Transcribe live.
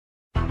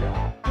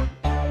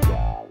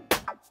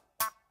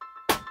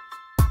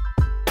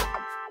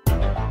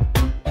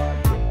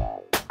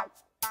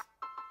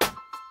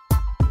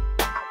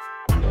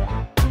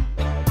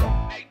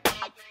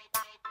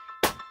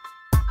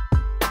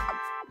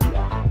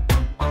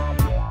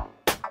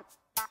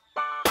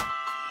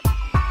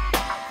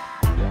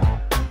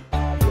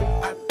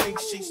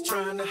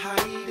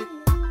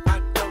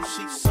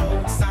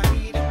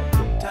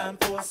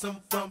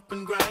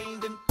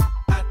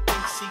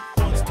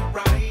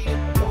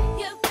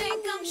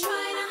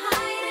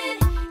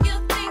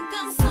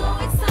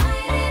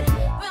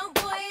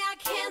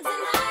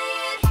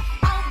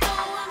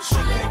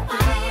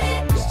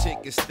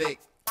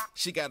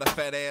got a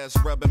fat ass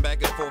rubbing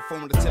back and forth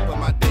from the tip of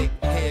my dick.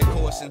 Head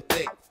coarse and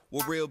thick,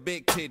 with real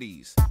big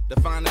titties. The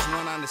finest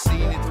one on the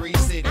scene in 3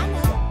 cities.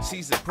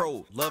 She's a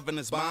pro, loving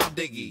his bomb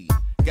diggy.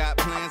 Got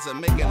plans of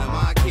making her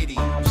my kitty.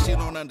 She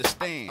don't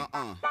understand.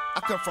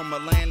 I come from a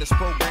land that's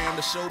programmed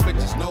to show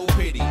bitches no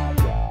pity.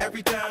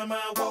 Every time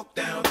I walk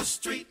down the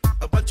street,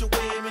 a bunch of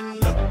women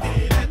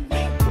looking at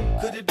me.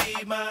 Could it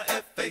be my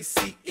FACE?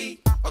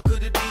 Or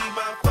could it be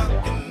my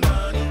fucking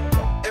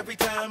money? Every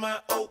time I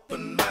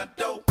open my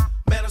door,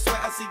 man, I swear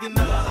I see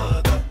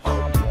another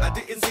hoe. I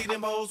didn't see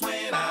them hoes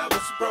when I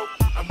was broke.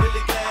 I'm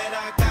really glad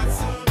I got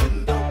some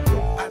in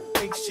dough. I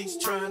think she's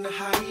trying to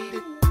hide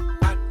it.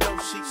 I know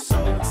she's so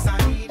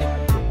excited.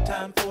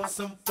 Time for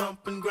some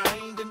bump and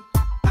grinding.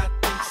 I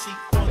think she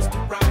wants to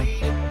ride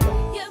it.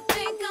 You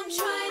think I'm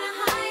trying to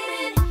hide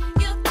it?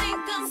 You think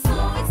I'm so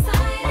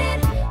excited?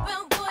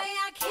 Well, boy,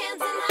 I can't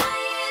deny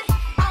it.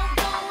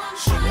 Although I'm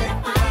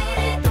trying to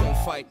fight it.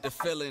 Don't fight the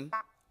feeling.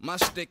 My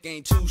stick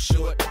ain't too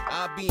short.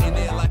 I'll be in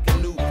there like a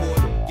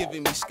Newport,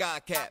 giving me sky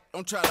cap.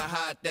 Don't try to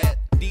hide that.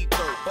 Deep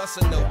throat,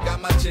 bust a note,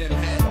 got my gym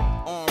hat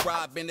on.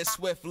 Robin, this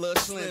swift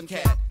little slim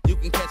cat. You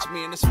can catch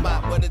me in the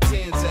spot where the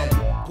 10's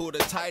at. Pull the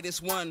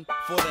tightest one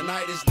for the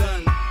night is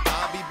done.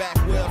 I'll be back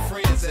where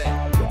friends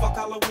at. Fuck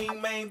Halloween,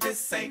 man,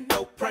 this ain't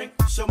no prank.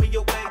 Show me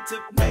a way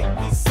to make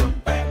me some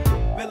bank.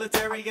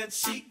 Military and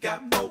she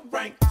got more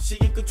rank. She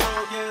in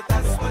control, yeah,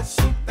 that's what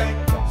she think.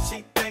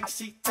 She thinks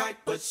she tight,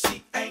 but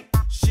she ain't.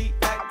 She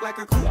act like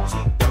a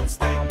coochie, don't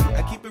stink.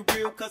 I keep it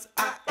real, cause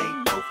I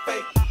ain't no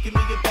fake. Give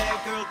me a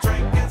bad girl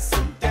drink and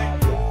some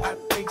dank. I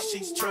think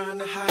she's trying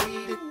to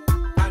hide it.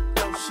 I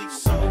know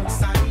she's so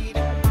excited.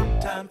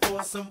 Time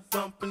for some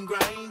bump and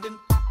grinding.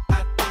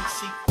 I think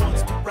she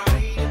wants to ride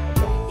it.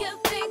 You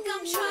think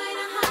I'm trying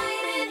to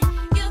hide it?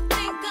 You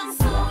think I'm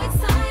so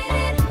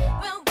excited?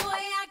 Well,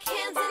 boy, I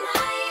can't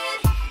deny it.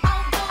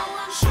 Although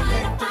I'm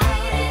trying to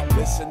fight it.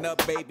 Listen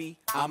up, baby,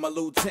 I'm a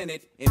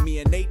lieutenant, and me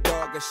and Nate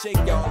Dogg will shake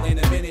y'all in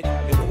a minute.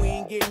 If we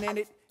ain't getting in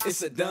it,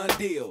 it's a done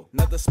deal.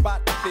 Another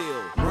spot to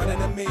fill, running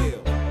the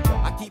mill.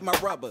 I keep my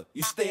rubber,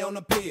 you stay on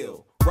the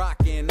pill.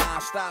 Rockin',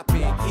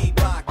 non-stopping, keep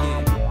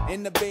locking.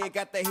 In the bed,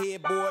 got the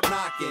headboard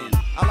knocking.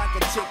 I like a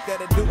chick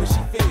that'll do what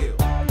she feel.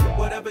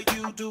 Whatever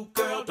you do,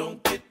 girl,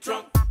 don't get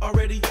drunk.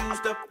 Already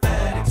used up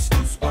that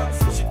excuse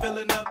once. She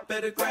filling up,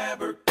 better grab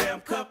her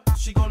damn cup.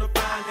 She gonna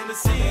find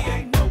Hennessy,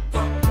 ain't no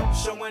pump.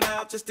 Showing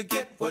out just to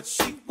get what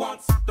she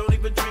wants. Don't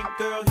even drink,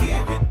 girl,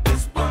 here, hit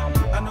this blunt.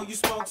 I know you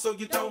smoke, so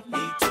you don't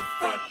need to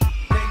front.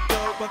 Ain't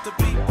dog but to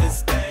beat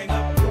this thing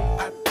up.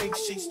 I think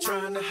she's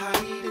trying to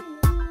hide it.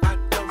 I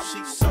know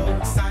she's so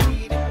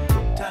excited.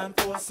 Time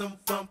for some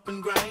bump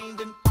and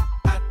grinding.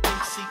 I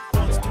think she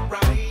wants to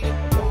ride it.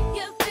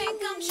 You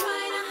think I'm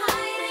trying to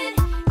hide it?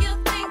 You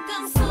think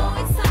I'm so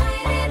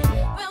excited?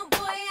 Well,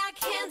 boy, I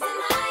can't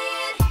deny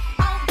it.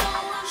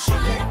 Although I'm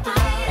trying to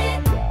fight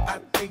it. I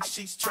think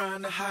she's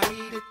trying to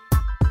hide it.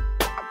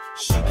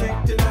 She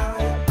can't deny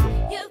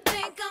it. You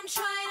think I'm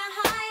trying to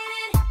hide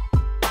it?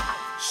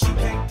 She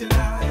can't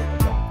deny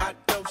it. I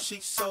know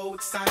she's so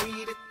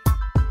excited.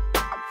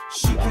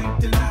 She can't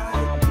deny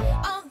it.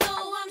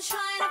 Although I'm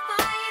trying to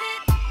fight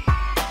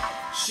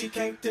it. She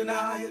can't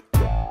deny it.